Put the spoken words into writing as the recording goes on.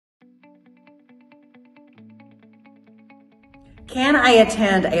Can I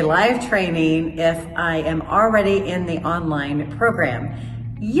attend a live training if I am already in the online program?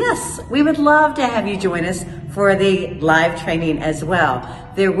 Yes, we would love to have you join us for the live training as well.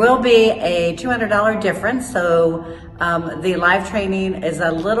 There will be a $200 difference, so the live training is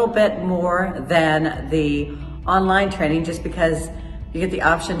a little bit more than the online training just because you get the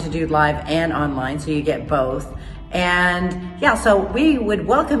option to do live and online, so you get both. And yeah, so we would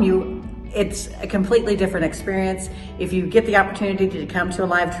welcome you. It's a completely different experience. If you get the opportunity to come to a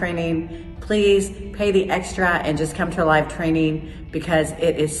live training, please pay the extra and just come to a live training because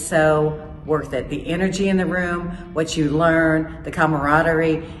it is so worth it. The energy in the room, what you learn, the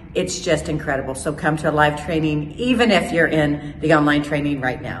camaraderie, it's just incredible. So come to a live training, even if you're in the online training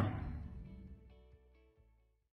right now.